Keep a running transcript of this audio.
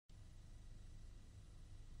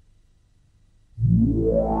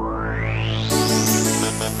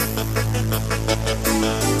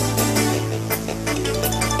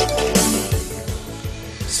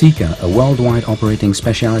Sika, a worldwide operating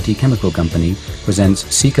specialty chemical company, presents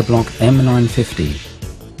SikaBlock M950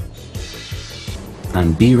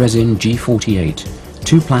 and Biresin G48,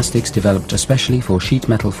 two plastics developed especially for sheet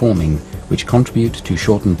metal forming, which contribute to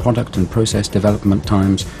shorten product and process development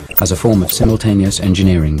times as a form of simultaneous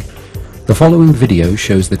engineering. The following video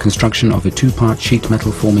shows the construction of a two-part sheet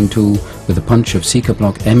metal forming tool with a punch of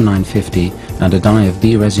SikaBlock M950 and a die of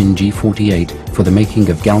Biresin G48 for the making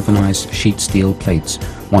of galvanized sheet steel plates,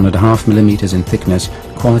 1.5 mm in thickness,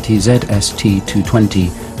 quality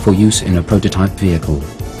ZST220, for use in a prototype vehicle.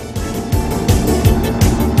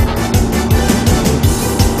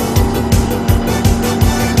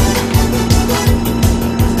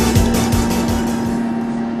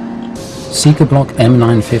 SikaBlock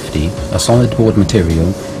M950, a solid board material,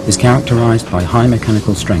 is characterized by high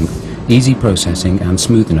mechanical strength, easy processing and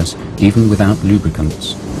smoothness even without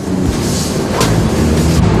lubricants.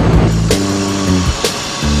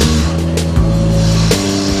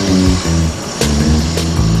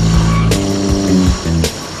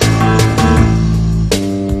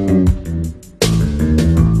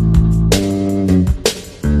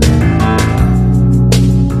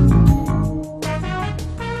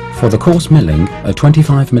 For the coarse milling, a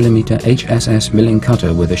 25 mm HSS milling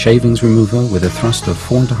cutter with a shavings remover with a thrust of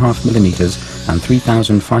 4.5 mm and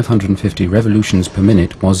 3,550 revolutions per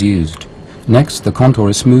minute was used. Next, the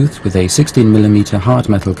contour is smoothed with a 16 mm hard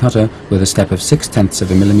metal cutter with a step of 0.6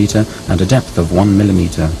 mm and a depth of 1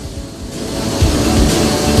 mm.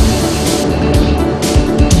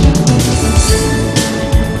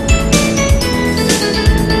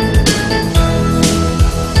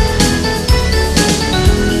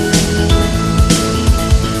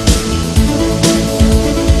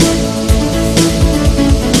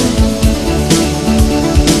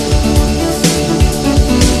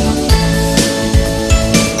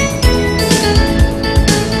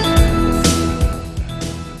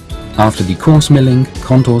 After the coarse milling,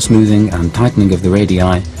 contour smoothing and tightening of the radii,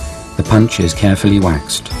 the punch is carefully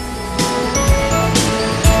waxed.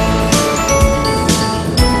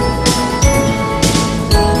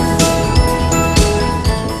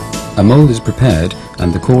 A mold is prepared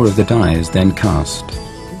and the core of the die is then cast.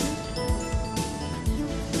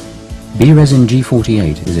 Biresin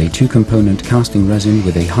G48 is a two-component casting resin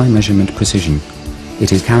with a high measurement precision.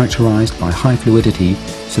 It is characterized by high fluidity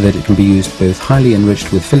so that it can be used both highly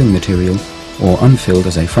enriched with filling material or unfilled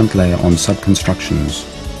as a front layer on subconstructions.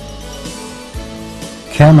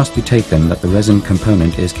 Care must be taken that the resin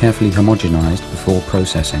component is carefully homogenized before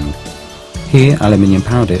processing. Here, aluminium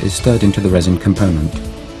powder is stirred into the resin component.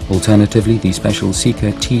 Alternatively, the special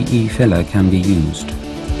Sika TE filler can be used.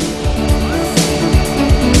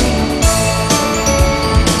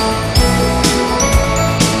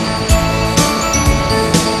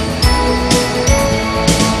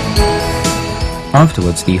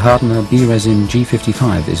 Afterwards, the hardener Biresin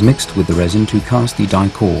G55 is mixed with the resin to cast the die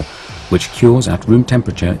core, which cures at room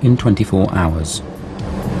temperature in 24 hours.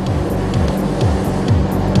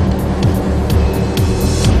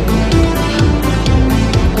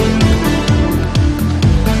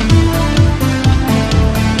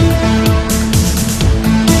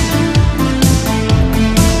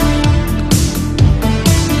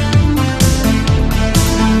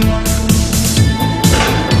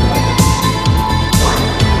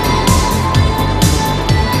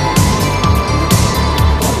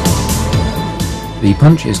 The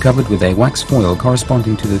punch is covered with a wax foil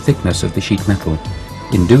corresponding to the thickness of the sheet metal.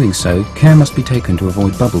 In doing so, care must be taken to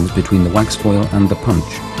avoid bubbles between the wax foil and the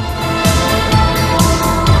punch.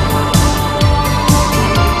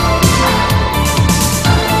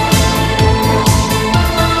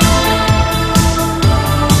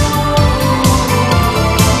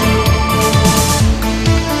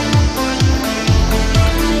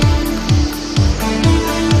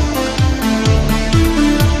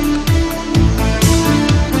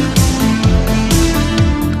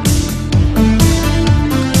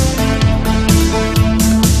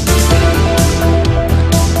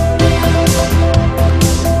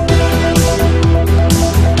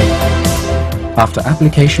 After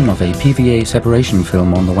application of a PVA separation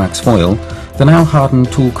film on the wax foil, the now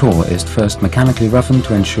hardened tool core is first mechanically roughened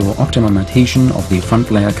to ensure optimum adhesion of the front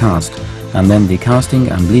layer cast, and then the casting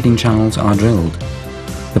and bleeding channels are drilled.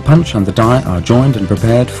 The punch and the die are joined and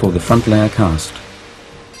prepared for the front layer cast.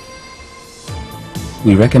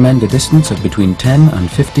 We recommend a distance of between 10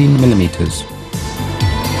 and 15 millimeters.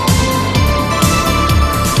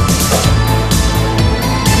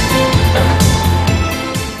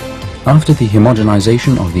 After the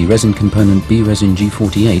homogenization of the resin component Biresin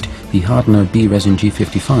G48, the hardener Biresin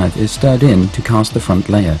G55 is stirred in to cast the front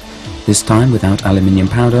layer. this time without aluminium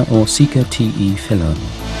powder or Sika TE filler.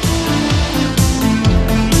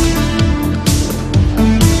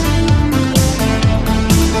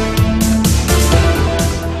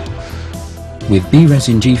 With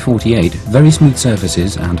Biresin G48, very smooth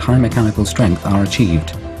surfaces and high mechanical strength are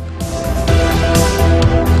achieved.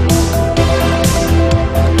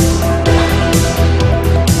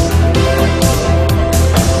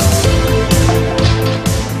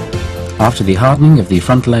 After the hardening of the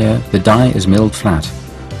front layer, the die is milled flat.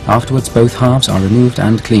 Afterwards, both halves are removed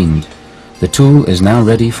and cleaned. The tool is now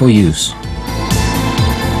ready for use.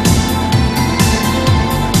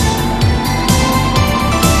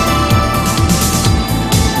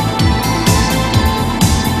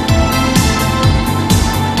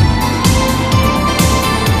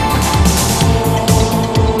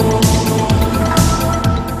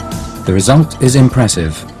 The result is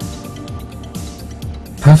impressive.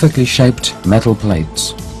 Perfectly shaped metal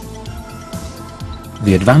plates.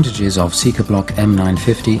 The advantages of SikaBlock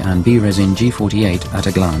M950 and Biresin G48 at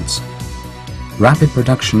a glance. Rapid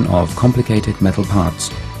production of complicated metal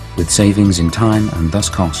parts with savings in time and thus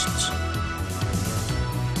costs.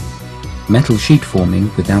 Metal sheet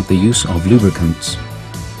forming without the use of lubricants.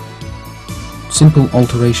 Simple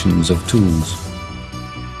alterations of tools.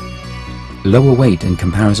 Lower weight in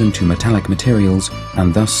comparison to metallic materials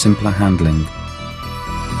and thus simpler handling.